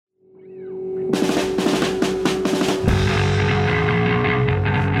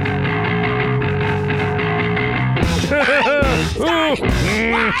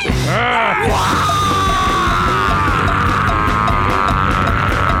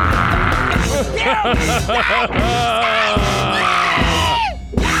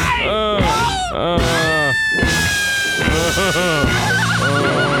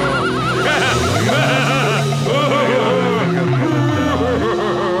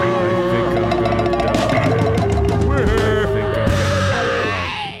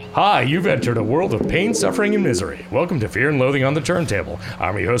Hi, you've entered a world of pain, suffering, and misery. Welcome to Fear and Loathing on the Turntable.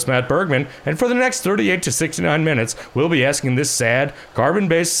 I'm your host, Matt Bergman, and for the next 38 to 69 minutes, we'll be asking this sad,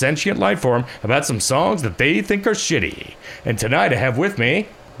 carbon-based sentient life form about some songs that they think are shitty. And tonight I have with me...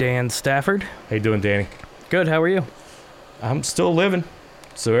 Dan Stafford. How you doing, Danny? Good, how are you? I'm still living,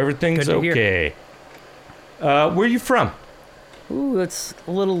 so everything's okay. Where are you from? Ooh, that's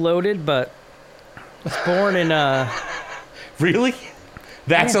a little loaded, but I was born in, Really?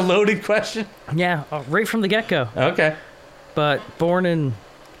 That's a loaded question? Yeah, right from the get-go. Okay. But born in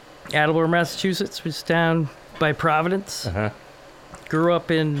Attleboro, Massachusetts, which is down by Providence. Uh-huh. Grew up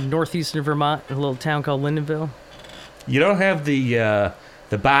in northeastern Vermont, in a little town called Lindenville. You don't have the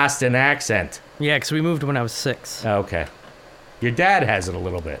Boston accent. Yeah, because we moved when I was 6. Okay. Your dad has it a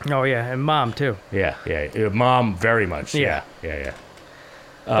little bit. Oh, yeah, and Mom, too. Yeah. Your mom, very much. Yeah. Yeah.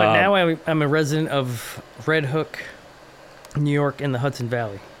 But now I'm a resident of Red Hook, New York, in the Hudson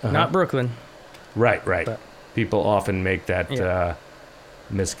Valley. Not Brooklyn. Right. But, People often make that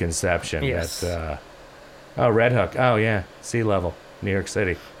misconception. Yes. That, Red Hook. Oh, yeah. Sea level. New York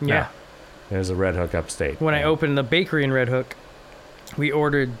City. Yeah. There's a Red Hook upstate. When I opened the bakery in Red Hook, we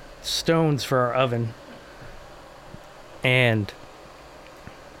ordered stones for our oven. And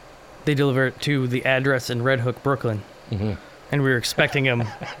they deliver it to the address in Red Hook, Brooklyn. Mm-hmm. And we were expecting them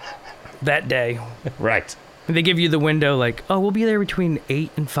that day. Right. And they give you the window like, oh, we'll be there between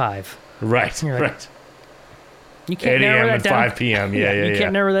 8 and 5. Right. Like, right. You can't 8 narrow a.m. that and down. 5 p.m. Yeah. You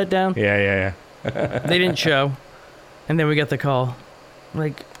can't narrow that down. Yeah. They didn't show. And then we got the call.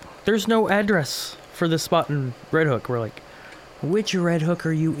 Like, there's no address for this spot in Red Hook. We're like, which Red Hook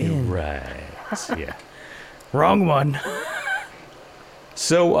are you in? Right. Yeah. Wrong one.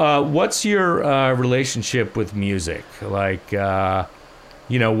 So, what's your relationship with music? Like,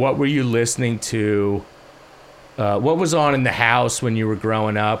 what were you listening to? What was on in the house when you were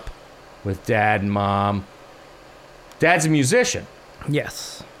growing up with Dad and Mom? Dad's a musician.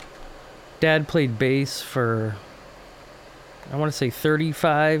 Yes. Dad played bass for, I want to say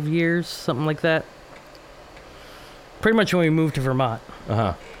 35 years, something like that. Pretty much when we moved to Vermont.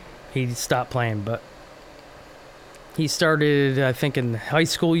 Uh-huh. He stopped playing, but he started, I think, in high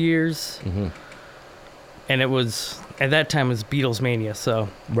school years. Mm-hmm. And it was, at that time, it was Beatles mania, so.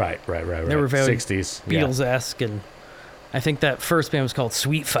 Right. They were very 60s. Beatles-esque, and I think that first band was called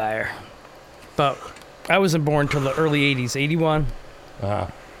Sweet Fire. But I wasn't born until the early 80s, 81. Uh-huh.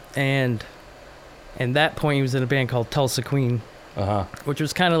 And at that point, he was in a band called Tulsa Queen, which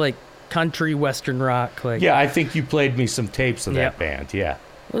was kind of like country western rock. Like, yeah, I think you played me some tapes of that band, yeah.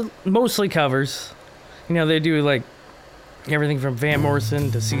 Mostly covers. They do like everything from Van Morrison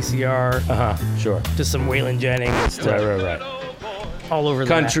to CCR. Sure. To some Waylon Jennings. Right. All over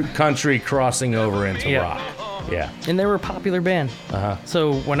the map. Country crossing over into rock. Yeah. And they were a popular band.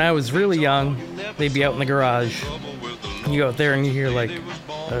 So when I was really young, they'd be out in the garage. You go out there and you hear like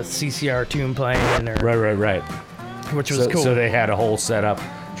a CCR tune playing. Right. Which was cool. So they had a whole setup,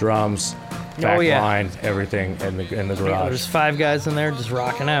 drums, back line, everything in the garage. There's 5 guys in there just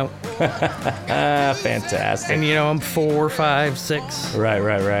rocking out. Fantastic. And I'm 4, 5, 6.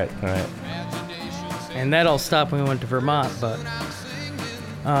 Right. And that all stopped when we went to Vermont, but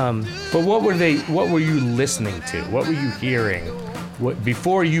what were you listening to? What were you hearing?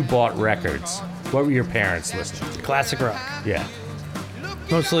 Before you bought records, what were your parents listening to? Classic rock. Yeah.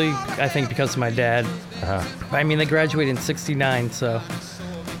 Mostly, I think, because of my dad. I mean, they graduated in 69, so...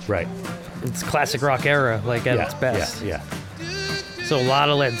 Right. It's classic rock era, like, at its best. Yeah. So a lot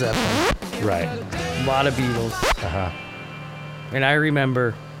of Led Zeppelin. Right. A lot of Beatles. And I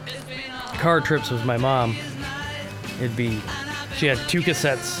remember car trips with my mom. She had 2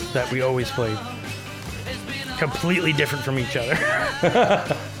 cassettes that we always played. Completely different from each other.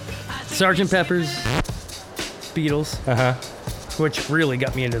 Sgt. Pepper's, Beatles. Which really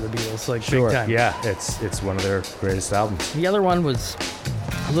got me into the Beatles, like, big time. Yeah, it's one of their greatest albums. The other one was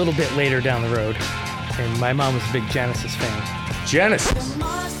a little bit later down the road, and my mom was a big Genesis fan. Genesis?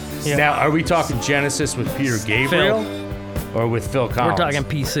 Yeah. Now, are we talking Genesis with Peter Gabriel? Or with Phil Collins? We're talking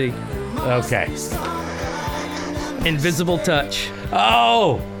PC. Okay. Invisible Touch.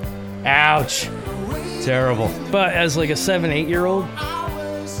 Oh! Ouch. Terrible. But as like a 7, 8-year-old,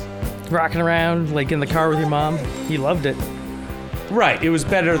 rocking around like in the car with your mom, he loved it. Right. It was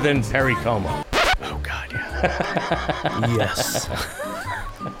better than Perry Como. Oh, God, yeah. Yes.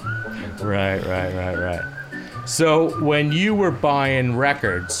 Right. So when you were buying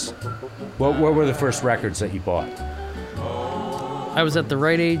records, what were the first records that you bought? I was at the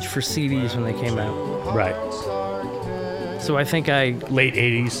right age for CDs when they came out. Right. So I think Late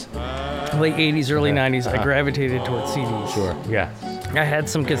 80s? late 80s, early 90s, I gravitated towards CDs. Sure. Yeah. I had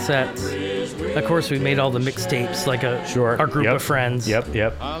some cassettes. Of course, we made all the mixtapes, like our group of friends. Yep.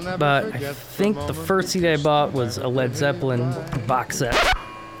 But I think the first CD I bought was a Led Zeppelin box set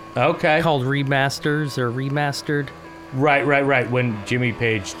Okay. called Remasters or Remastered. Right. When Jimmy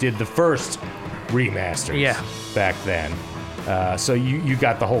Page did the first remasters. Yeah. Back then. So you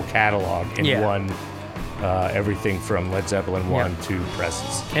got the whole catalog in Yeah. one, everything from Led Zeppelin 1 to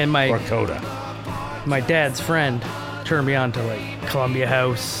Presence. And Or Coda. my dad's friend turned me on to like Columbia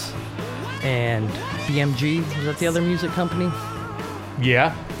House and BMG. Was that the other music company?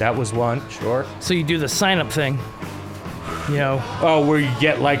 Yeah, that was one, sure. So you do the sign-up thing. You know, Oh, where you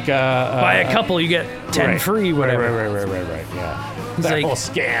get like buy a couple, you get 10 right. free, whatever. Right, yeah. He's That like- whole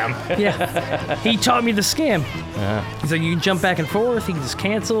scam. Yeah. He taught me the scam. He's like, you can jump back and forth, you can just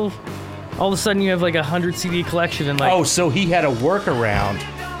cancel. All of a sudden, you have like 100 CD collection and like, Oh, so he had a workaround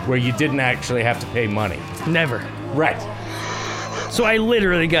where you didn't actually have to pay money. never. Right. So I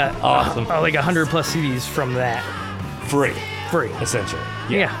literally got Awesome. like 100 plus CDs from that. Free, Free. essentially.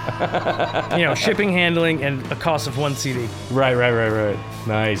 Yeah. You know, shipping, handling, and a cost of one CD. Right.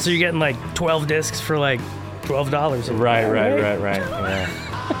 Nice. So you're getting like 12 discs for like $12. Right. Yeah.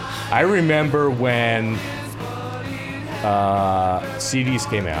 I remember when CDs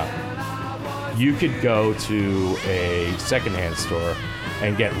came out, you could go to a secondhand store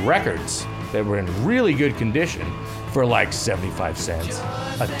and get records that were in really good condition for like 75 cents,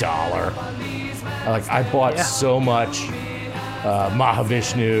 $1. Like I bought Yeah. so much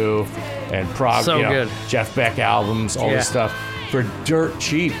Mahavishnu and Prog, So good. Jeff Beck albums, all this stuff for dirt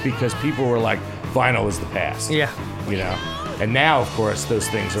cheap because people were like, vinyl is the past. Yeah. And now, of course, those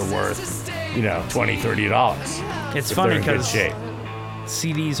things are worth, $20, $30. It's if funny they're in good because shape.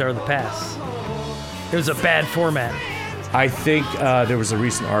 CDs are the past. It was a bad format. I think there was a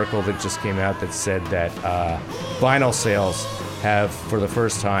recent article that just came out that said that vinyl sales have, for the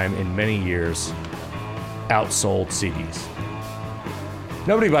first time in many years, outsold CDs.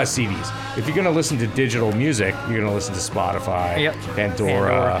 Nobody buys CDs. If you're going to listen to digital music, you're going to listen to Spotify, Yep.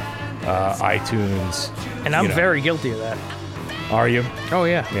 Pandora, iTunes. And I'm very guilty of that. Are you? Oh,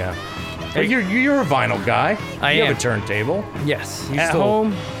 yeah. Yeah. But you're a vinyl guy. I you am. have a turntable. Yes. You At still-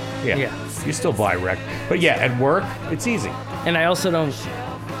 home. Yeah. Yeah. You still buy records. But yeah, at work, it's easy. And I also don't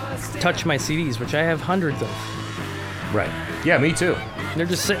touch my CDs, which I have hundreds of. Right. Yeah, me too. They're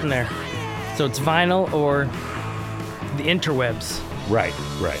just sitting there. So it's vinyl or the interwebs. Right.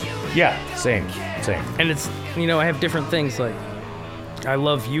 Yeah, same. And it's, I have different things. Like, I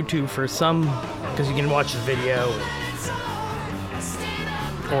love YouTube for some, because you can watch the video.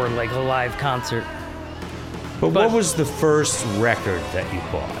 Or like a live concert. But what was the first record that you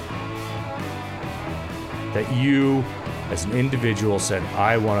bought? That you, as an individual, said,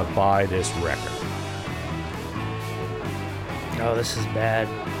 I want to buy this record? Oh, this is bad.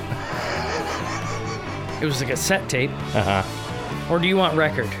 It was a cassette tape. Uh-huh. Or do you want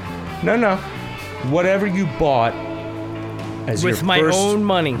record? No. Whatever you bought as With your my first, own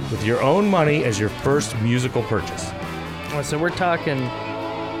money. With your own money as your first musical purchase. Oh, so we're talking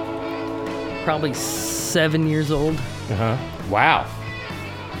probably 7 years old. Uh-huh. Wow.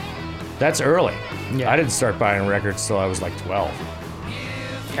 That's early. Yeah. I didn't start buying records till I was like 12.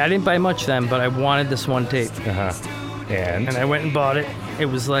 I didn't buy much then, but I wanted this one tape. Uh-huh. And I went and bought it. It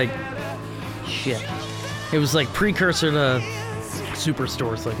was like, shit. It was like precursor to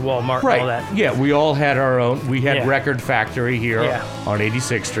superstores like Walmart and all that. Yeah, we all had our own. We had Yeah. Record Factory here Yeah. on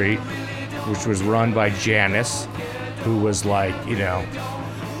 86th Street, which was run by Janice, who was like,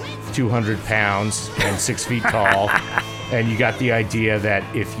 200 pounds and 6 feet tall. And you got the idea that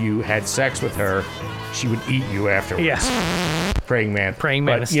if you had sex with her, she would eat you afterwards. Yeah. Praying man. Praying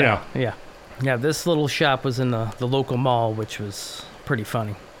man. But, Yeah. Yeah, this little shop was in the local mall, which was pretty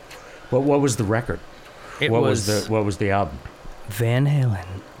funny. But what was the record? What was the album? Van Halen,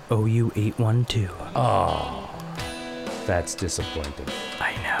 OU812. Oh, that's disappointing.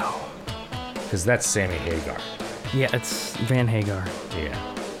 I know. Because that's Sammy Hagar. Yeah, it's Van Hagar. Yeah.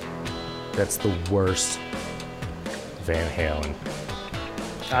 That's the worst Van Halen.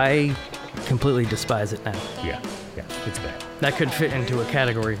 I completely despise it now. Yeah, it's bad. That could fit into a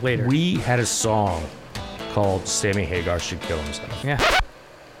category later. We had a song called Sammy Hagar Should Kill Himself. Yeah.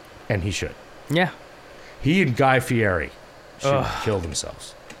 And he should. Yeah. He and Guy Fieri should kill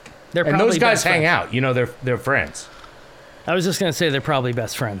themselves. They're And probably those guys best hang friends. out. You know, they're friends. I was just gonna say they're probably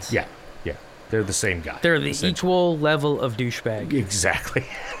best friends. Yeah. They're the same guy. They're the essentially. equal level of douchebag. Exactly.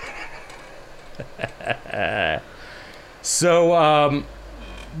 So,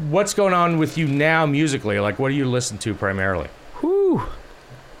 what's going on with you now musically? Like, what do you listen to primarily? Whew.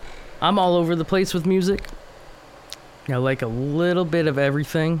 I'm all over the place with music. I like a little bit of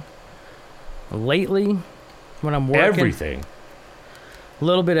everything. Lately, when I'm working, Everything. a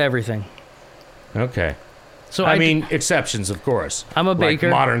little bit of everything. Okay. So I mean, exceptions, of course. I'm a baker.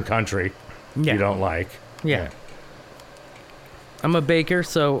 Like modern country, yeah, you don't like. yeah. I'm a baker,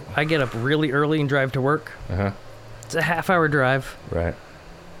 so I get up really early and drive to work. Uh-huh. It's a half-hour drive. Right.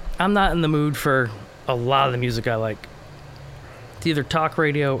 I'm not in the mood for a lot of the music I like. It's either talk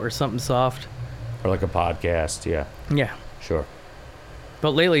radio or something soft. Or like a podcast, yeah. Yeah. Sure.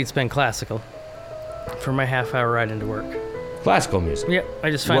 But lately it's been classical for my half-hour ride into work. Classical music. Yep,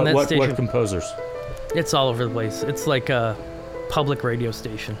 I just find that What station. composers? It's all over the place. It's like a public radio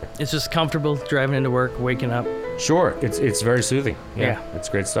station. It's just comfortable driving into work, waking up. Sure. It's very soothing. Yeah. It's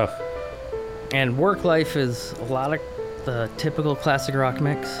great stuff. And work life is a lot of the typical classic rock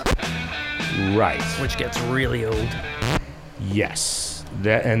mix, Right. which gets really old. Yes.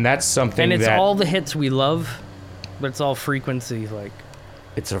 That's something And it's that all the hits we love, but it's all frequency, like,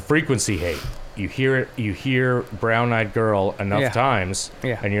 it's a frequency hate. You hear it. You hear "Brown Eyed Girl" enough Yeah. times,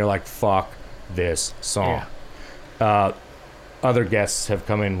 Yeah. and you're like, "Fuck this song." Other guests have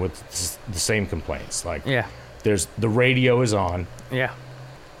come in with the same complaints. Like, yeah, there's the radio is on. yeah.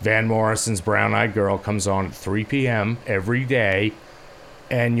 Van Morrison's "Brown Eyed Girl" comes on at 3 p.m. every day,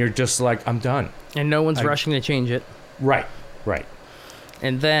 and you're just like, "I'm done." And no one's rushing to change it. Right.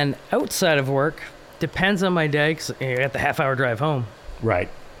 And then outside of work, depends on my day, 'cause I got the half-hour drive home. Right.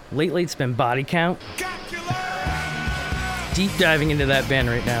 Lately, it's been Body Count. Deep diving into that band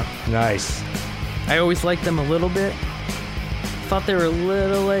right now. Nice. I always liked them a little bit. Thought they were a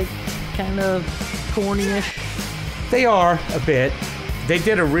little, like, kind of corny-ish. They are a bit. They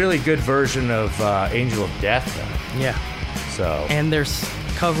did a really good version of "Angel of Death," though. Yeah. So And their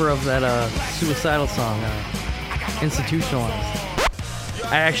cover of that Suicidal song, Institutionalized.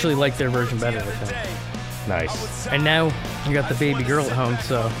 I actually like their version better, I think. nice. And now you got the baby girl at home,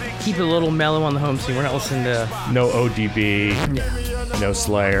 so keep it a little mellow on the home scene. We're not listening to No ODB. No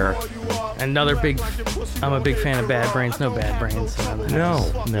Slayer. another big. I'm a big fan of Bad Brains. No Bad Brains. No.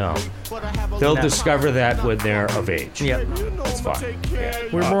 They'll No. discover that when they're of age. Yep. That's fine. Yeah.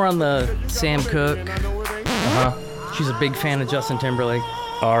 We're more on the Sam Cooke. Uh-huh. She's a big fan of Justin Timberlake.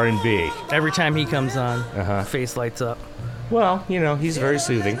 R&B. Every time he comes on, Uh-huh. face lights up. Well, he's very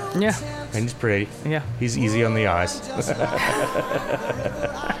soothing. Yeah. And he's pretty. Yeah. He's easy on the eyes.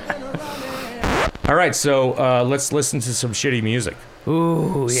 All right, so let's listen to some shitty music.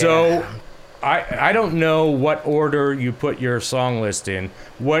 Ooh, yeah. So, I don't know what order you put your song list in.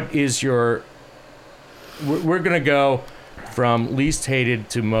 What is your... We're going to go from least hated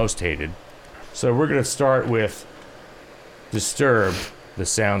to most hated. So we're going to start with Disturbed, The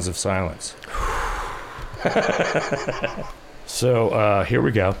Sounds of Silence. So here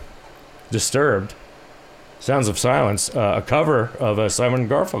we go. Disturbed, Sounds of Silence, a cover of a Simon &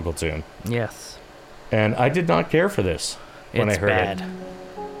 Garfunkel tune. Yes. And I did not care for this when It's I heard bad. it.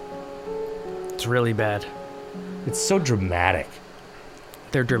 It's really bad. It's so dramatic.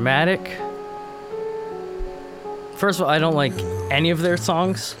 They're dramatic. First of all, I don't like any of their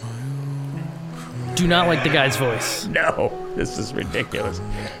songs. Do not like the guy's voice. No, this is ridiculous.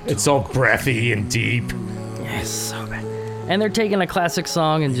 It's all breathy and deep. It's so bad. And they're taking a classic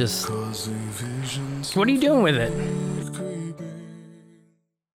song and just... What are you doing with it?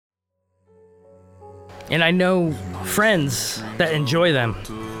 And I know friends that enjoy them.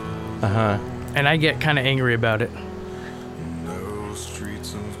 Uh-huh. And I get kind of angry about it.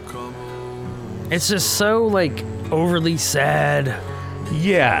 It's just so, like, overly sad,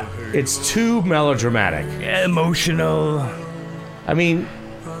 Yeah, it's too melodramatic. emotional. I mean,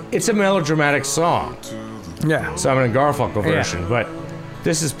 it's a melodramatic song, Yeah. Simon & Garfunkel Yeah. version, but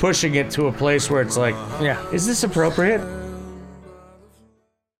this is pushing it to a place where it's like, Yeah. is this appropriate?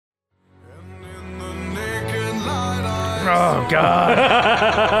 Oh, God.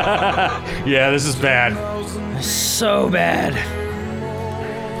 Yeah, this is bad. So bad.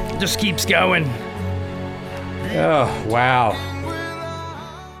 Just keeps going. Oh, wow.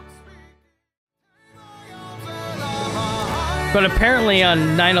 But apparently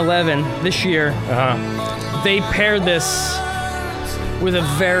on 9/11 this year, Uh-huh. they paired this with a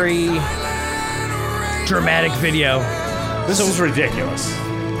very dramatic video. This is ridiculous.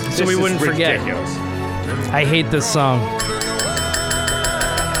 So we wouldn't forget. Ridiculous. I hate this song.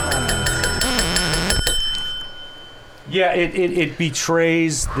 Yeah, it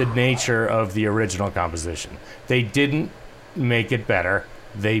betrays the nature of the original composition. They didn't make it better.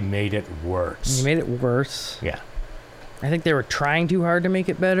 They made it worse. You made it worse. Yeah. I think they were trying too hard to make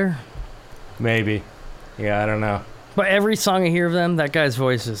it better. Maybe. Yeah, I don't know. But every song I hear of them, that guy's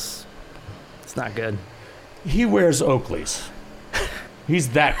voice it's not good. He wears Oakleys. He's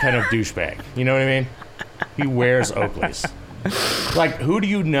that kind of douchebag. You know what I mean? He wears Oakleys. Like, who do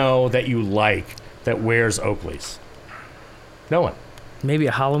you know that you like that wears Oakleys? No one. Maybe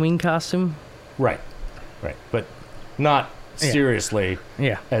a Halloween costume? Right. But not seriously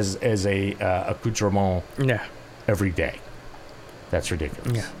Yeah. as a accoutrement Yeah. every day. That's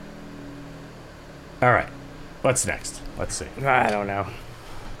ridiculous. Yeah. All right. What's next? Let's see. I don't know.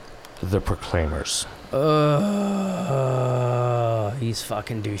 The Proclaimers. These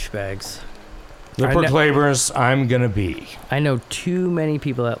fucking douchebags. The Proclaimers, I'm gonna be. I know too many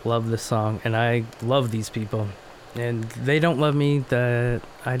people that love this song, and I love these people. And they don't love me that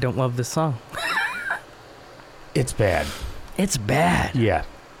I don't love this song. It's bad. It's bad. Yeah.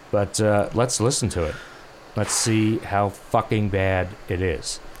 But let's listen to it. Let's see how fucking bad it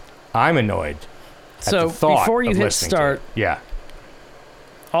is. I'm annoyed. So before you hit start, yeah,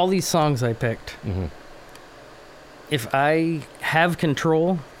 all these songs I picked, if I have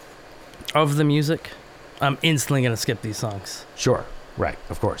control of the music, I'm instantly going to skip these songs. Sure. Right.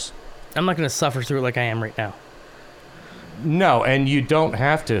 Of course. I'm not going to suffer through it like I am right now. No, and you don't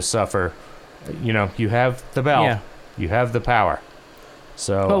have to suffer. You know, you have the bell. Yeah. You have the power.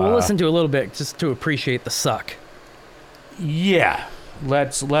 So. But we'll listen to a little bit just to appreciate the suck. Yeah.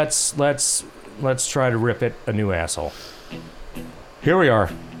 Let's try to rip it a new asshole. Here we are,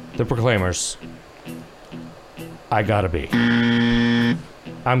 the Proclaimers. I gotta be.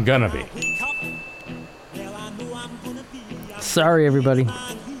 I'm gonna be. Sorry, everybody.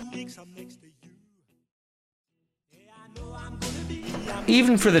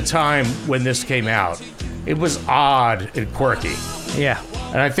 Even for the time when this came out, it was odd and quirky. Yeah.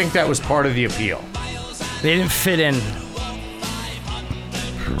 And I think that was part of the appeal. They didn't fit in.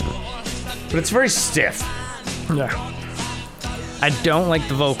 But it's very stiff. Yeah. I don't like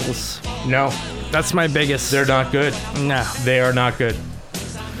the vocals. No, That's my biggest. they're not good. No. They are not good.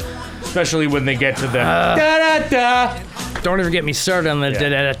 Especially when they get to the da-da-da. Don't even get me started on the Yeah.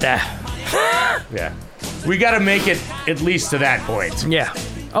 da-da-da-da. Yeah. We gotta make it at least to that point. Yeah.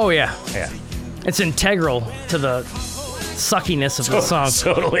 Oh, yeah. Yeah. It's integral to the suckiness of the song.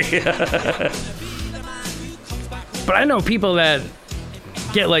 Totally. But I know people that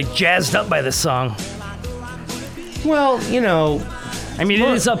get, like, jazzed up by this song. Well, you know, I mean, it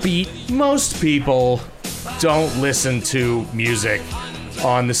is upbeat. most people don't listen to music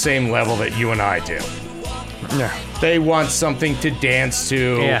on the same level that you and I do. Yeah. They want something to dance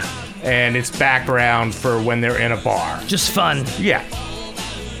to. Yeah. And it's background for when they're in a bar. Just fun. Yeah.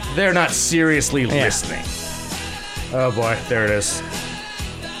 They're not seriously listening. Oh boy, there it is.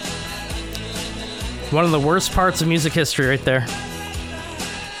 One of the worst parts of music history right there.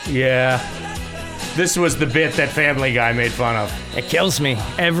 Yeah. This was the bit that Family Guy made fun of. It kills me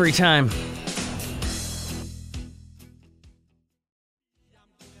every time.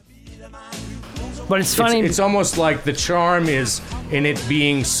 But it's funny. It's almost like the charm is in it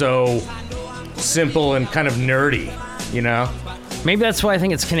being so simple and kind of nerdy, you know? Maybe that's why I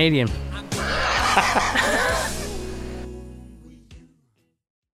think it's Canadian.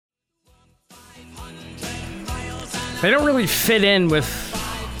 They don't really fit in with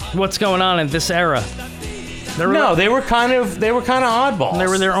what's going on in this era. They were kind of oddballs. They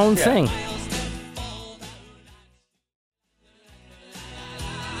were their own thing.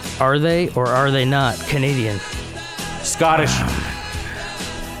 Are they or are they not Canadian? Scottish.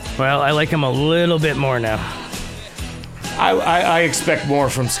 Well, I like them a little bit more now. I expect more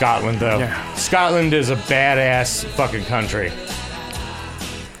from Scotland, though. Yeah. Scotland is a badass fucking country.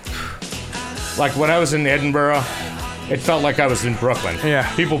 Like, when I was in Edinburgh, it felt like I was in Brooklyn.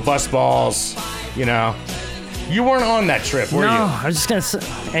 Yeah. People bust balls, you know. You weren't on that trip, were No, you? I was just gonna say,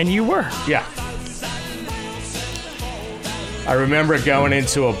 and you were. Yeah. I remember going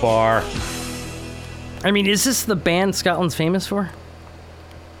into a bar. I mean, is this the band Scotland's famous for?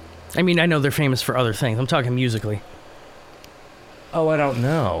 I mean, I know they're famous for other things. I'm talking musically. Oh, I don't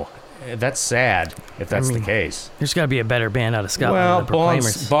know. That's sad, if that's the case. There's got to be a better band out of Scotland Well, than the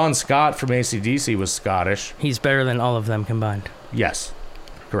Proclaimers. Bon Scott from AC/DC was Scottish. He's better than all of them combined. Yes,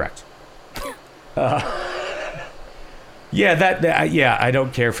 correct. Yeah, I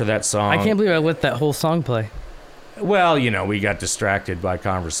don't care for that song. I can't believe I let that whole song play. Well, you know, we got distracted by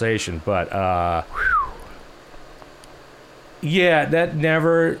conversation, but yeah, that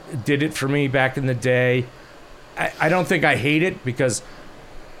never did it for me back in the day. I don't think I hate it because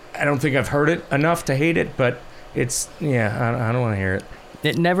I don't think I've heard it enough to hate it, but it's, yeah, I don't want to hear it.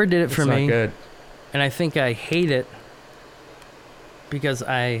 It never did it for me. It's not good. And I think I hate it because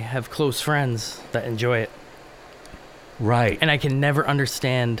I have close friends that enjoy it. Right. And I can never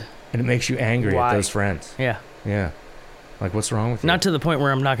understand. And it makes you angry why. at those friends. Yeah. Yeah. Like, what's wrong with you? Not to the point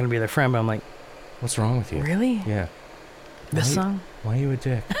where I'm not going to be their friend, but I'm like, What's wrong with you? really? Yeah. This song? Why are you a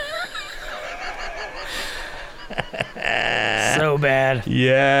dick? So bad.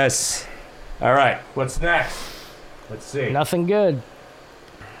 Yes. All right. What's next? Let's see. Nothing good.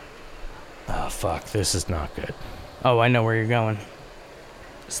 Oh, fuck. This is not good. Oh, I know where you're going.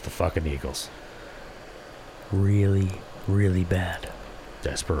 It's the fucking Eagles. Really, really bad.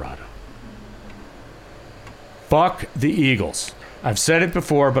 Desperado. Fuck the Eagles. I've said it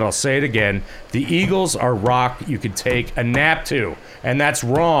before, but I'll say it again. The Eagles are rock you could take a nap to, and that's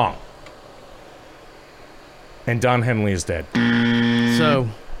wrong. And Don Henley is dead. So,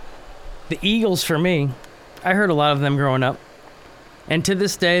 the Eagles for me, I heard a lot of them growing up. And to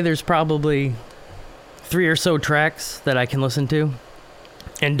this day, there's probably 3 or so tracks that I can listen to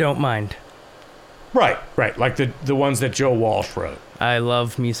and don't mind. Right. Like the ones that Joe Walsh wrote. I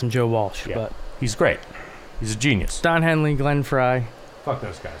love me some Joe Walsh, Yeah. but He's great. He's a genius. Don Henley, Glenn Frey. Fuck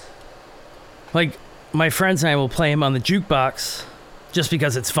those guys. Like, my friends and I will play him on the jukebox just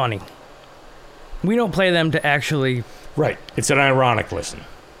because it's funny. We don't play them to actually Right. It's an ironic listen.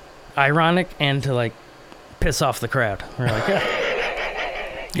 ironic and to, like, piss off the crowd. We're like, yeah,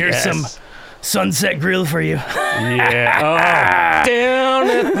 here's Yes. some Sunset Grill for you. Yeah. Oh, down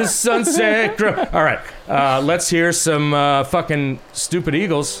at the Sunset Grill. All right. Let's hear some fucking stupid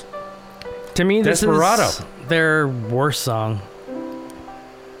Eagles. To me, this Desperado. is their worst song.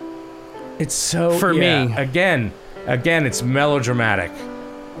 It's so For me. Again, it's melodramatic.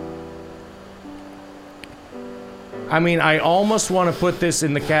 I mean, I almost want to put this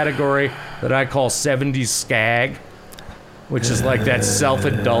in the category that I call 70s skag, which is like that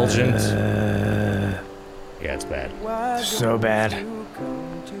self-indulgent. Yeah, it's bad. So bad.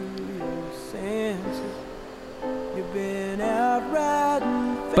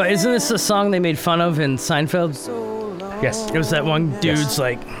 But isn't this the song they made fun of in Seinfeld? Yes. It was that one dude's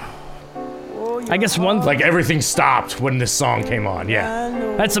like, I guess one. Like everything stopped when this song came on.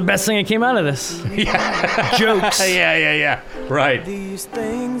 Yeah. That's the best thing that came out of this. Yeah. Jokes. Yeah. Right. These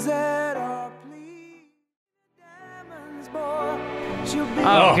things that are pleasing diamonds, boy, she'll be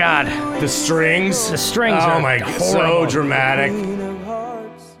Oh God. The strings. The strings Oh are my God. So horrible. dramatic. queen of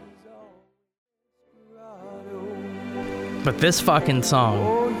hearts is all But this fucking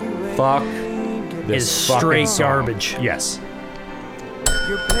song Fuck. is This fucking straight song. garbage. Yes.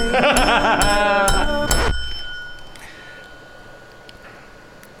 you're playing.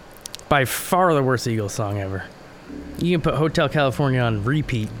 By far the worst Eagles song ever. You can put Hotel California on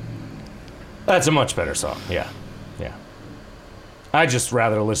repeat. That's a much better song. Yeah. I just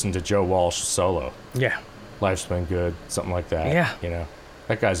rather listen to Joe Walsh solo. Yeah. Life's Been Good, something like that. Yeah. You know,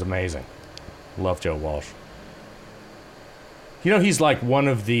 that guy's amazing. Love Joe Walsh. You know, he's like one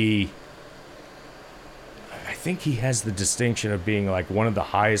of the. I think he has the distinction of being like one of the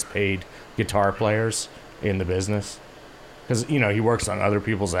highest paid guitar players in the business. Because, you know, he works on other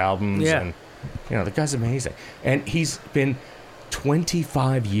people's albums. Yeah. And, you know, the guy's amazing. And he's been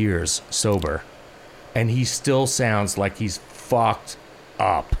 25 years sober. And he still sounds like he's fucked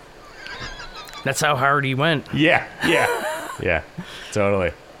up. That's how hard he went. Yeah,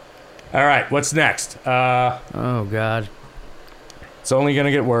 totally. All right, what's next? Oh God. It's only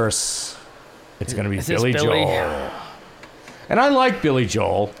gonna get worse. It's gonna be Is this Billy Billy? Joel. And I like Billy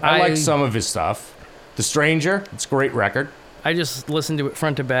Joel. I like I- some of his stuff. The Stranger, it's a great record. I just listened to it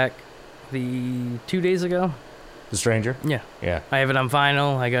front to back 2 days ago. The Stranger? Yeah. Yeah. I have it on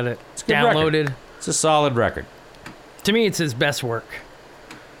vinyl. I got it a good downloaded. It's a solid record. To me, it's his best work.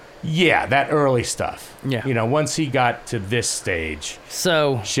 Yeah, that early stuff. Yeah. You know, once he got to this stage,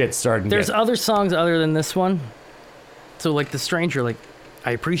 So shit started to there's get... other songs other than this one. So like The Stranger, like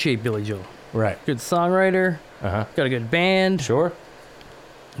I appreciate Billy Joel. Right. Good songwriter, Uh-huh. got a good band. Sure.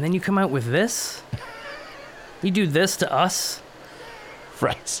 And then you come out with this? You do this to us?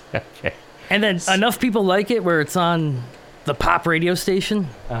 Right. Okay. And then enough people like it where it's on the pop radio station?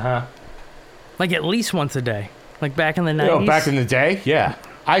 Uh-huh. Like at least once a day. Like back in the 90s? Oh, back in the day? Yeah.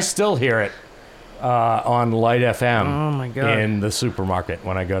 I still hear it on Light FM Oh my God. in the supermarket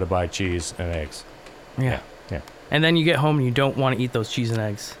when I go to buy cheese and eggs. Yeah. Yeah. And then you get home and you don't want to eat those cheese and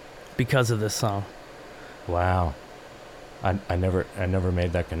eggs because of this song. Wow. I never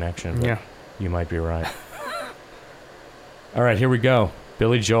made that connection. But Yeah. You might be right. All right, here we go.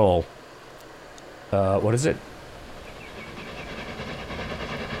 Billy Joel. What is it?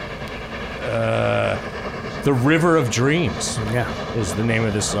 The River of Dreams Yeah. is the name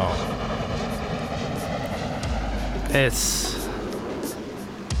of this song.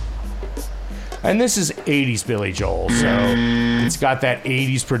 And this is 80s Billy Joel, so it's got that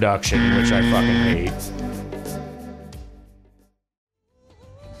 80s production, which I fucking hate.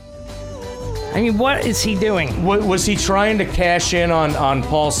 I mean, what is he doing? Was he trying to cash in on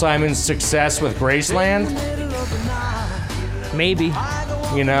Paul Simon's success with Graceland? Maybe.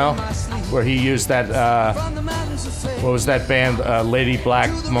 You know? Where he used that, what was that band? Lady Black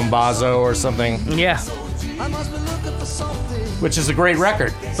Mambazo or something? Yeah. Which is a great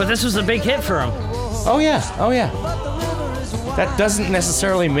record. But this was a big hit for him. Oh yeah, oh yeah. That doesn't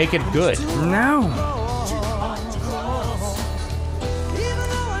necessarily make it good. No.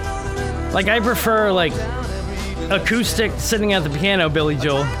 Like, I prefer, like, acoustic sitting at the piano Billy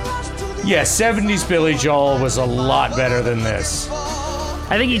Joel. Yeah, 70s Billy Joel was a lot better than this.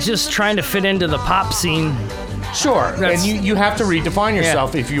 I think he's just trying to fit into the pop scene. Sure, and you have to redefine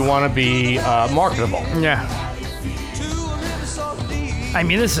yourself if you want to be marketable. Yeah. I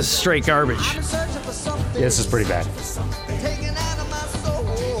mean, this is straight garbage. Yeah, this is pretty bad.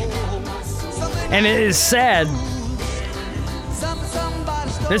 And it is sad.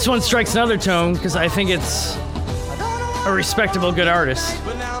 This one strikes another tone because I think it's a respectable, good artist.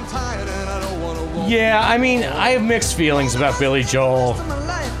 Yeah, I mean, I have mixed feelings about Billy Joel.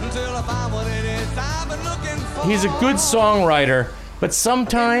 He's a good songwriter, but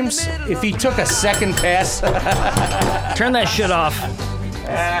sometimes if he took a second pass... Turn that shit off.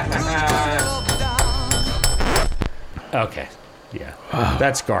 Okay, yeah.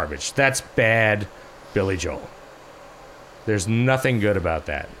 That's garbage. That's bad Billy Joel. There's nothing good about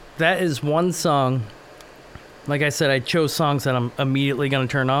that. That is one song. Like I said, I chose songs that I'm immediately going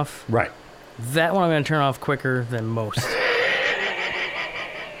to turn off. Right. That one I'm going to turn off quicker than most.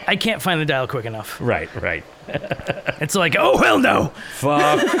 I can't find the dial quick enough. Right. It's like, oh, hell no.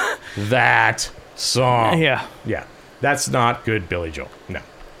 Fuck that song. Yeah. Yeah. That's not good Billy Joel. No.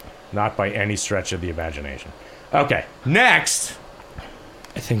 Not by any stretch of the imagination. Okay. Next.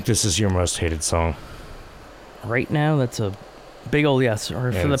 I think this is your most hated song. Right now, that's a big old yes,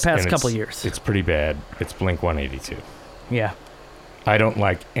 or for the past couple of years. It's pretty bad. It's Blink-182. Yeah. I don't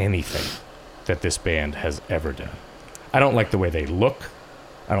like anything that this band has ever done. I don't like the way they look.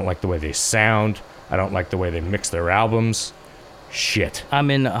 I don't like the way they sound. I don't like the way they mix their albums. Shit. I'm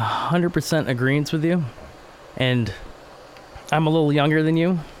in 100% agreement with you, and I'm a little younger than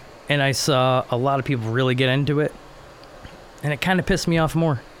you, and I saw a lot of people really get into it, and it kind of pissed me off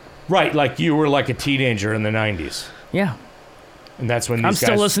more. Right, like you were like a teenager in the 90s. Yeah. And that's when these I'm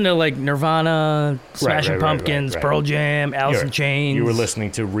still listening to like Nirvana, Smashing Pumpkins, right. Pearl Jam, Alice in Chains. You were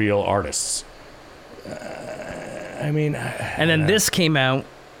listening to real artists. I mean... And then this came out,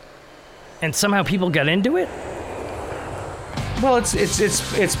 and somehow people got into it? Well,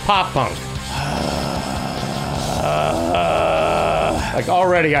 it's pop punk. Like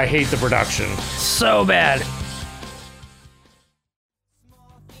already I hate the production. So bad.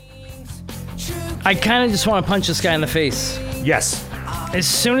 I kind of just want to punch this guy in the face. Yes. As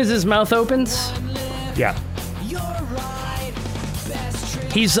soon as his mouth opens, Yeah.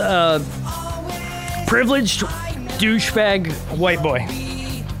 he's a privileged douchebag white boy.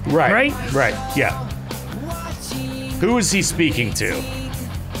 Right. Right? Right. Yeah. Who is he speaking to?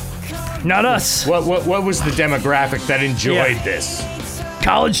 Not us. What was the demographic that enjoyed Yeah. this?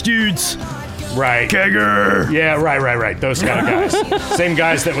 College dudes. Right. Kegger. Yeah, right. Those kind of guys. Same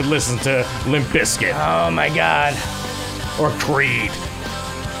guys that would listen to Limp Bizkit Oh my god. or Creed.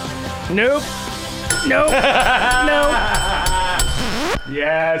 Nope. Nope. Nope.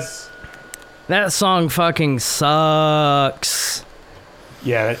 Yes. That song fucking sucks.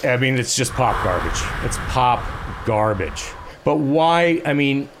 Yeah, I mean, it's just pop garbage. It's pop garbage. But why? I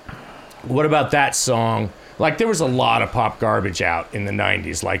mean, what about that song? Like, there was a lot of pop garbage out in the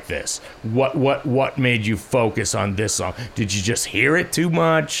 90s like this. What made you focus on this song? Did you just hear it too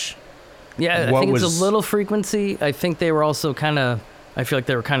much? Yeah, I What think it's was- a little frequency. I think they were also kind of, I feel like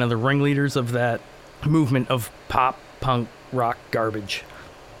they were kind of the ringleaders of that movement of pop, punk, rock garbage.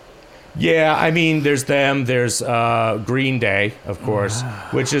 Yeah, I mean, there's them. There's Green Day, of course,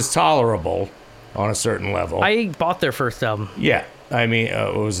 which is tolerable on a certain level. I bought their first album. Yeah, I mean,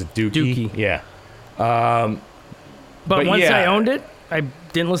 what was it, Dookie? Dookie. Yeah. But once yeah. I owned it, I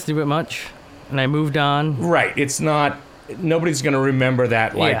didn't listen to it much, and I moved on. Right. It's not. Nobody's gonna remember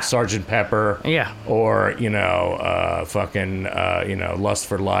that like Yeah. Sgt. Pepper. Yeah. Or fucking Lust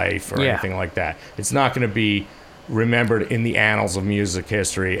for Life or Yeah. anything like that. It's not gonna be remembered in the annals of music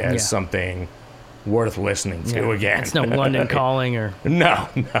history as Yeah. something worth listening to Yeah. again. It's no London Calling or No,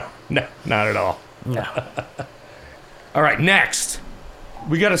 not at all. no. All right, next.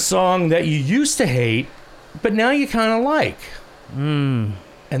 We got a song that you used to hate, but now you kind of like. And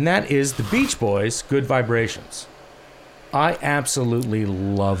that is the Beach Boys, Good Vibrations. I absolutely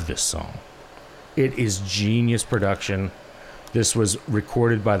love this song. It is genius production. This was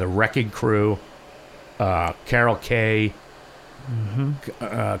recorded by the Wrecking Crew. Carol Kay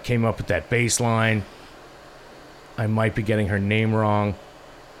came up with that bass line. I might be getting her name wrong,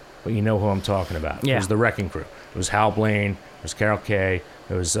 but you know who I'm talking about. Yeah. It was the Wrecking Crew. It was Hal Blaine. It was Carol Kay.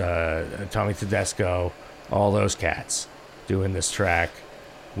 It was Tommy Tedesco. All those cats doing this track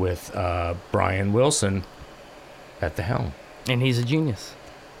with Brian Wilson at the helm. And he's a genius.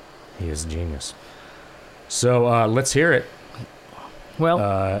 He is a genius. So let's hear it.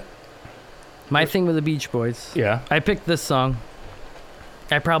 Well, my thing with the Beach Boys. Yeah. I picked this song.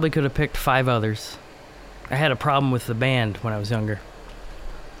 I probably could have picked 5 others. I had a problem with the band when I was younger.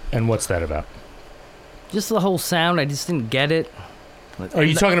 And what's that about? Just the whole sound, I just didn't get it. Are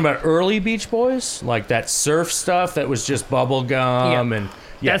you talking about early Beach Boys? Like that surf stuff that was just bubble gum and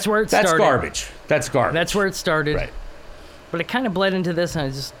That's where it That's started. garbage. That's garbage. That's where it started. Right. But it kind of bled into this,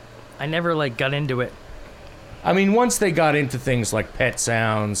 and I never got into it. I mean, once they got into things like Pet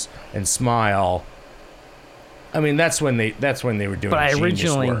Sounds and Smile, I mean that's when they were doing But I genius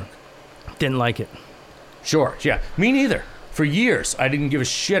originally work. didn't like it. Sure, yeah. Me neither. For years, I didn't give a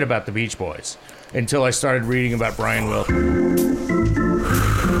shit about the Beach Boys until I started reading about Brian Wilson.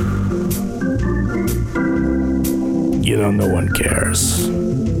 You know, no one cares.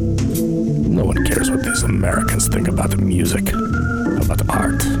 No one cares what these Americans think about the music, about the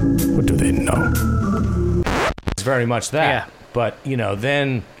art. What do they know? It's very much that. Yeah. But, you know,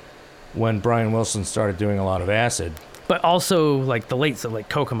 then when Brian Wilson started doing a lot of acid, But also, the late stuff, like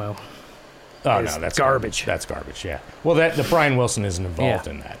Kokomo. oh Is no, that's garbage. That's garbage. Yeah. Well, the Brian Wilson isn't involved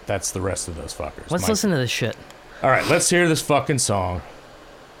Yeah. in that. That's the rest of those fuckers. Let's listen to this shit. All right, let's hear this fucking song.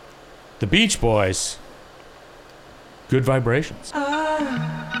 The Beach Boys. Good Vibrations.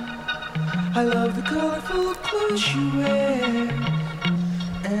 I love the colorful clothes you wear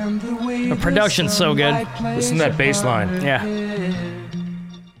and the way The production's so good. Listen to that bass line. Yeah.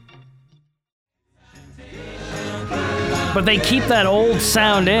 But they keep that old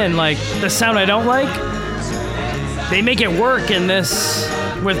sound in, the sound I don't like. They make it work in this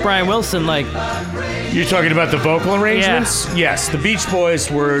with Brian Wilson, You're talking about the vocal arrangements? Yes, the Beach Boys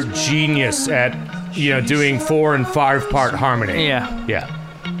were genius at, doing 4 and 5 part harmony. yeah, Yeah.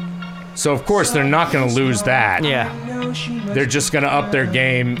 So of course they're not going to lose that. yeah. They're just going to up their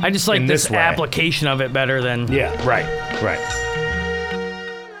game. I just like in this way. application of it better than. Yeah, right.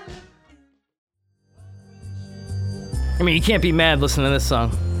 I mean, you can't be mad listening to this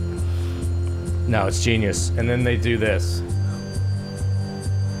song. No, it's genius. And then they do this.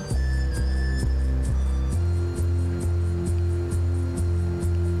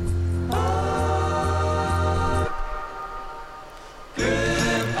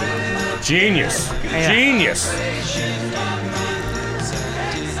 Genius. Yeah. Genius.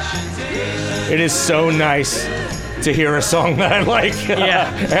 It is so nice to hear a song that I like Yeah.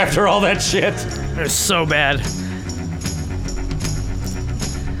 after all that shit. They're so bad.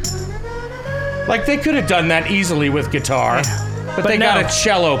 Like, they could have done that easily with guitar, but they got no. a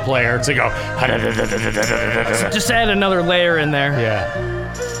cello player to go. Just add another layer in there.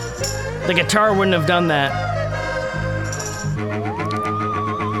 Yeah. The guitar wouldn't have done that.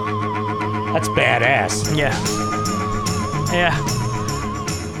 That's badass. Yeah. Yeah.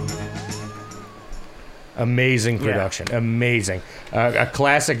 Amazing production. Amazing. A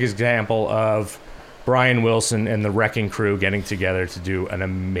classic example of Brian Wilson and the Wrecking Crew getting together to do an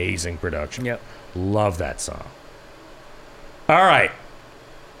amazing production. Yep. Love that song. All right.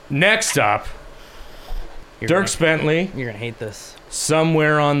 Next up, Dierks Bentley, You're going to hate this.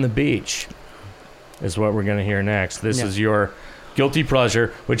 Somewhere on the Beach is what we're going to hear next. This Yeah. is your guilty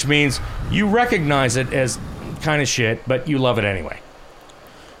pleasure, which means you recognize it as kind of shit, but you love it anyway.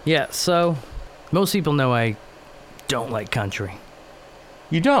 Yeah, so most people know I don't like country.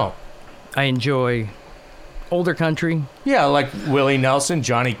 You don't? I enjoy older country. Yeah, like Willie Nelson,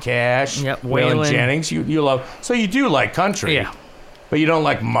 Johnny Cash, Yep, Waylon Waylon. Jennings. You love, so you do like country, Yeah. but you don't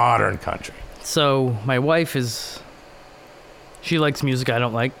like modern country. So my wife she likes music I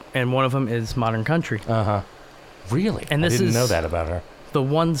don't like, and one of them is modern country. Really? And I this didn't is- know that about her. The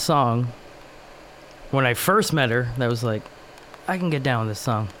one song, when I first met her, that was like, I can get down with this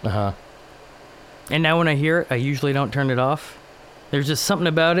song. And now when I hear it, I usually don't turn it off. There's just something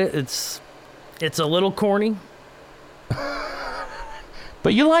about it. It's a little corny.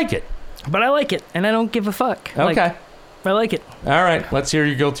 But you like it. But I like it, and I don't give a fuck. Okay. I like it. All right. Let's hear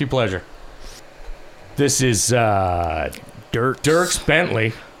your guilty pleasure. This is Dierks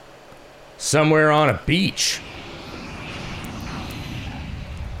Bentley, Somewhere on a Beach.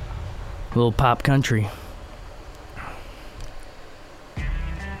 Little pop country.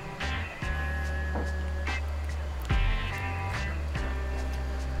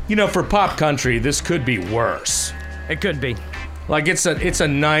 You know, for pop country, this could be worse. It could be. Like it's a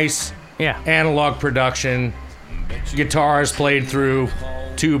nice Yeah. analog production. Guitars played through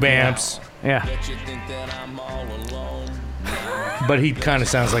tube amps, Yeah. but he kind of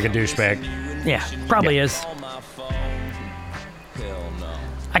sounds like a douchebag. Yeah. Probably is.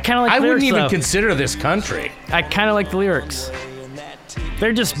 I kind of like I the wouldn't lyrics, even though. consider this country. I kind of like the lyrics.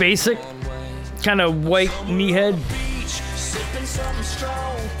 They're just basic, kind of white meathead.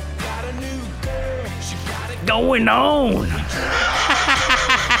 Going on.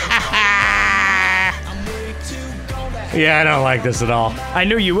 Yeah, I don't like this at all. I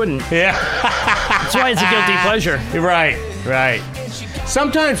knew you wouldn't. Yeah, That's why it's a guilty pleasure. right.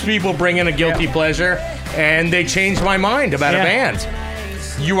 Sometimes people bring in a guilty pleasure and they change my mind about a Yeah. band.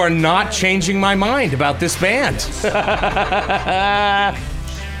 You are not changing my mind about this band. I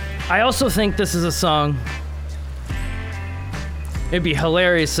also think this is a song. It'd be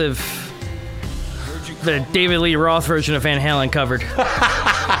hilarious if the David Lee Roth version of Van Halen covered.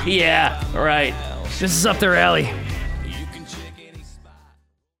 Yeah, right. This is up their alley.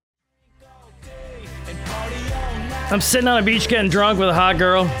 I'm sitting on a beach getting drunk with a hot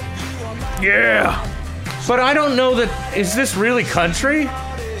girl. Yeah. But I don't know that. Is this really country?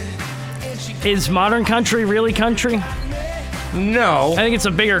 Is modern country really country? No. I think it's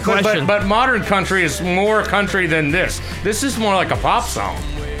a bigger question. But modern country is more country than this. This is more like a pop song.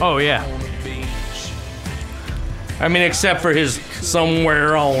 Oh, yeah. I mean, except for his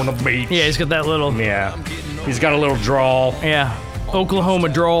Somewhere on a Beach. Yeah, he's got that little, Yeah. He's got a little drawl. yeah, Oklahoma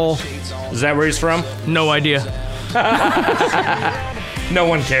drawl. Is that where he's from? No idea. No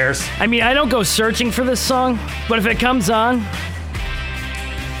one cares. I mean, I don't go searching for this song, but if it comes on,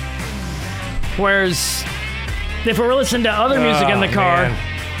 whereas if we're listening to other music in the Oh, car man.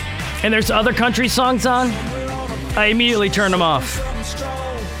 and there's other country songs on, I immediately turn them off.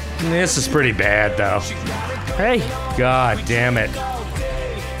 This is pretty bad, though. Hey, God damn it. it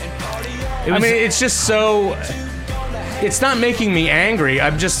I was, mean, it's just so. It's not making me angry.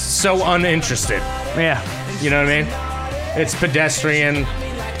 I'm just so uninterested. yeah, You know what I mean? It's pedestrian.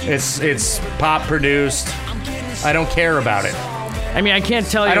 It's pop produced. I don't care about it. I mean, I can't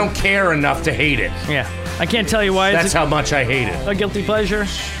tell you. I don't care enough to hate it. Yeah, I can't tell you why That's it's how much I hate it. a guilty pleasure.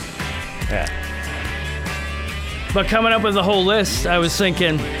 Yeah. But coming up with the whole list, I was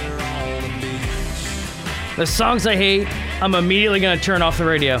thinking the songs I hate, I'm immediately going to turn off the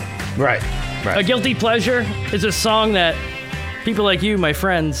radio. Right. A Right. guilty pleasure is a song that people like you, my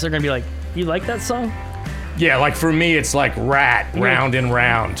friends, are going to be like, you like that song? Yeah, like for me, it's like Rat, Round and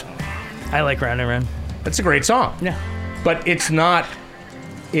Round. I like Round and Round. It's a great song. Yeah. But it's not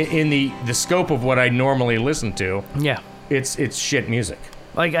in the scope of what I normally listen to. Yeah. It's shit music.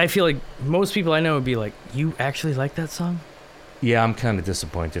 Like, I feel like most people I know would be like, you actually like that song? Yeah, I'm kind of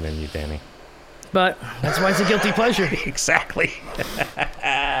disappointed in you, Danny. But that's why it's a guilty pleasure. Exactly.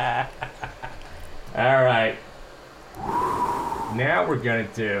 All right. Now we're going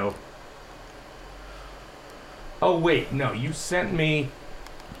to do... Oh, wait. No, you sent me...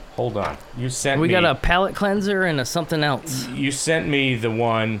 Hold on. You sent We me... got a palate cleanser and a something else. You sent me the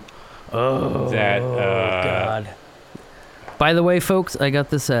one Oh, that... God. By the way, folks, I got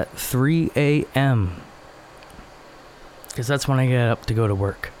this at 3 a.m. Because that's when I get up to go to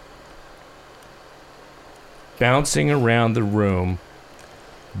work. Bouncing Around the Room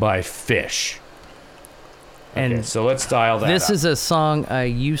by Fish. And Okay, so let's dial that this up. is a song I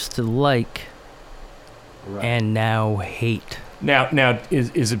used to like Right. and now hate. Now,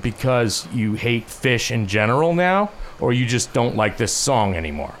 is it because you hate Fish in general now, or you just don't like this song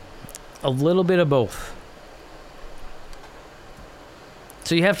anymore? A little bit of both.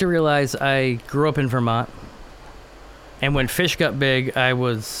 So you have to realize I grew up in Vermont. And when Fish got big, I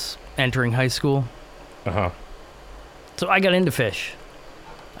was entering high school. Uh-huh. So I got into Fish.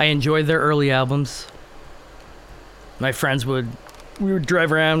 I enjoyed their early albums. My friends we would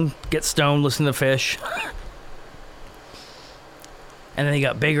drive around, get stoned, listen to Fish. And then they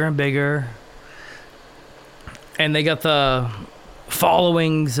got bigger and bigger. And they got the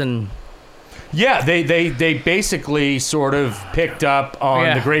followings and Yeah, they basically sort of picked up on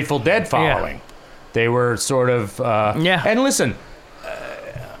Yeah. the Grateful Dead following. They were sort of... Yeah. And listen,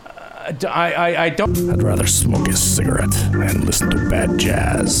 I don't. I'd rather smoke a cigarette and listen to bad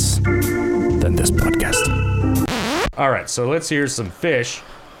jazz than this podcast. All right, so let's hear some Fish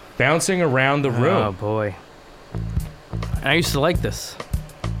bouncing around the room. Oh, boy. I used to like this.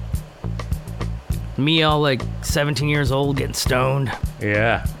 Me all like 17 years old getting stoned.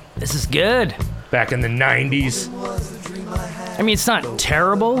 Yeah. This is good. Back in the 90s. I mean, it's not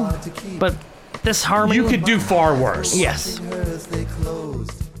terrible, but this harmony... You could do far worse. Yes.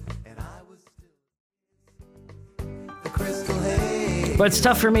 But it's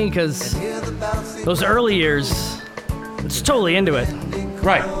tough for me because those early years, it's totally into it.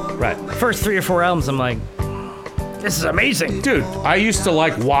 Right. First 3 or 4 albums, I'm like, this is amazing. Dude, I used to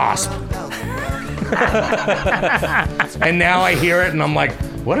like Wasp. And now I hear it and I'm like,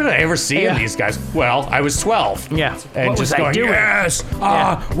 what did I ever see in these guys? Well, I was 12. Yeah. And what just was going, I doing? yes,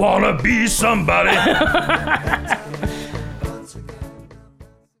 I wanna be somebody.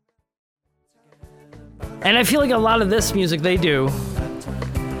 And I feel like a lot of this music they do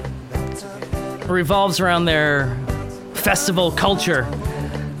revolves around their festival culture.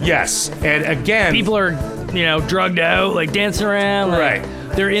 Yes, and again, People are, drugged out, like dancing around. Like, Right.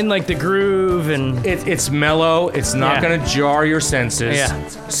 They're in like the groove and... it's mellow. It's not Yeah. going to jar your senses. Yeah.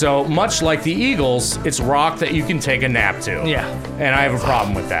 So much like the Eagles, it's rock that you can take a nap to. Yeah. And I have a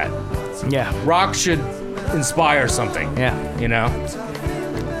problem with that. Yeah. Rock should inspire something. Yeah. You know?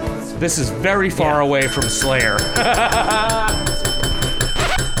 This is very far away from Slayer.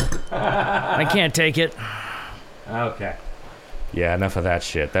 I can't take it. Okay. Yeah, enough of that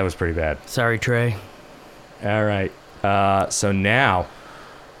shit. That was pretty bad. Sorry, Trey. All right. So now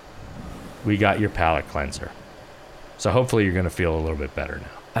we got your palate cleanser. So hopefully you're going to feel a little bit better now.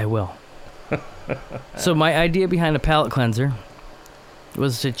 I will. So my idea behind a palate cleanser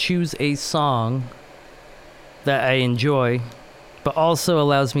was to choose a song that I enjoy, but also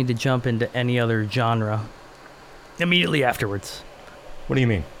allows me to jump into any other genre immediately afterwards. What do you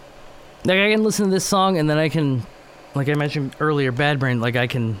mean? Like, I can listen to this song, and then I can, like I mentioned earlier, Bad Brain, like, I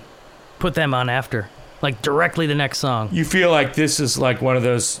can put them on after. Like, directly the next song. You feel like this is like one of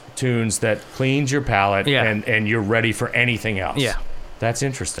those tunes that cleans your palate and you're ready for anything else. Yeah. That's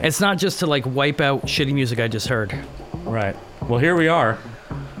interesting. It's not just to, like, wipe out shitty music I just heard. Right. Well, here we are.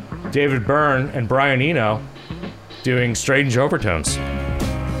 David Byrne and Brian Eno doing Strange Overtones.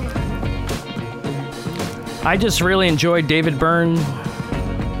 I just really enjoyed David Byrne,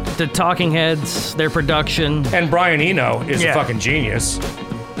 the Talking Heads, their production. And Brian Eno is a fucking genius.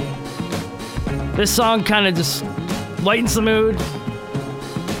 This song kind of just lightens the mood.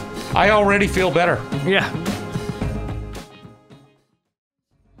 I already feel better. Yeah.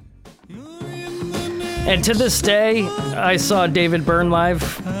 And to this day, I saw David Byrne live.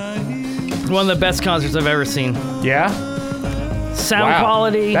 One of the best concerts I've ever seen. Yeah? Sound Wow.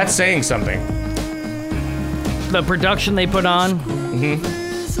 quality, That's saying something. the production they put on.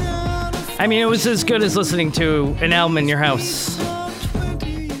 I mean, it was as good as listening to an album in your house.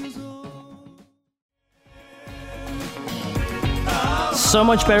 So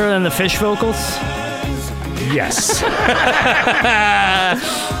much better than the Fish vocals. Yes.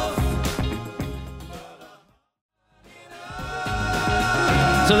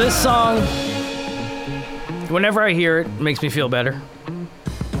 So this song, whenever I hear it, makes me feel better.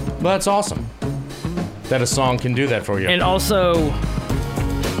 Well, that's awesome. That a song can do that for you. And also,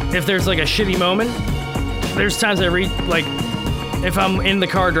 if there's like a shitty moment, there's times I read, like, if I'm in the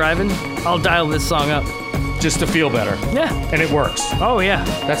car driving, I'll dial this song up. Just to feel better. Yeah. And it works. Oh, yeah.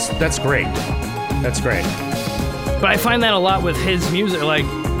 That's great. That's great. But I find that a lot with his music. Like,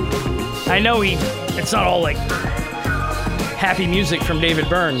 I know it's not all like happy music from David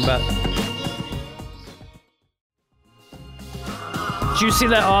Byrne, but did you see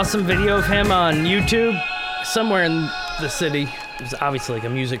that awesome video of him on YouTube? Somewhere in the city. It was obviously like a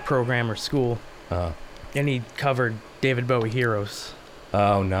music program or school. And he covered David Bowie Heroes.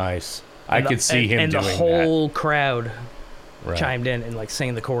 Oh, nice. I could see him and doing the that. whole crowd Right. chimed in and like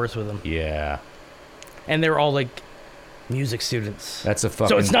sang the chorus with him. Yeah. And they were all like music students. That's a fucking...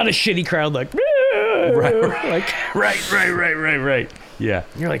 So it's not a shitty crowd like, like Right. Yeah.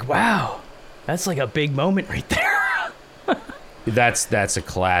 you're like, wow, that's like a big moment right there. That's a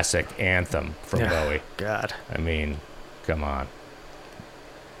classic anthem from Yeah. Bowie. God. I mean, come on.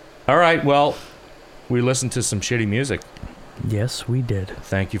 All right, well, we listened to some shitty music. Yes, we did.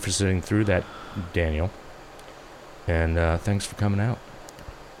 Thank you for sitting through that, Daniel. And thanks for coming out.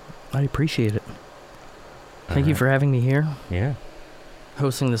 I appreciate it. Thank you for having me here, Yeah.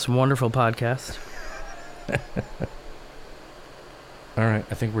 hosting this wonderful podcast. All right,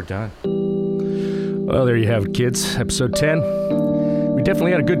 I think we're done. Well, there you have it, kids. Episode 10. We We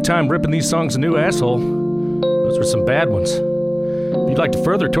definitely had a good time ripping these songs a new asshole. Those were some bad ones. If you'd like to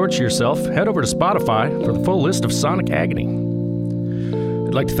further torture yourself, head over to Spotify for the full list of Sonic Agony.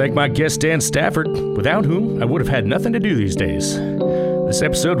 I'd like to thank my guest Dan Stafford, without whom I would have had nothing to do these days. This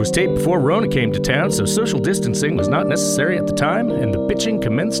episode was taped before Rona came to town, so social distancing was not necessary at the time, and the bitching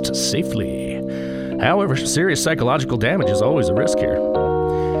commenced safely. However, serious psychological damage is always a risk here.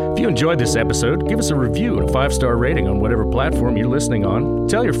 If you enjoyed this episode, give us a review and a 5-star rating on whatever platform you're listening on.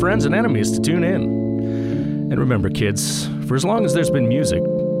 Tell your friends and enemies to tune in. And remember, kids, for as long as there's been music,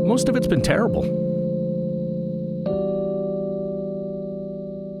 most of it's been terrible.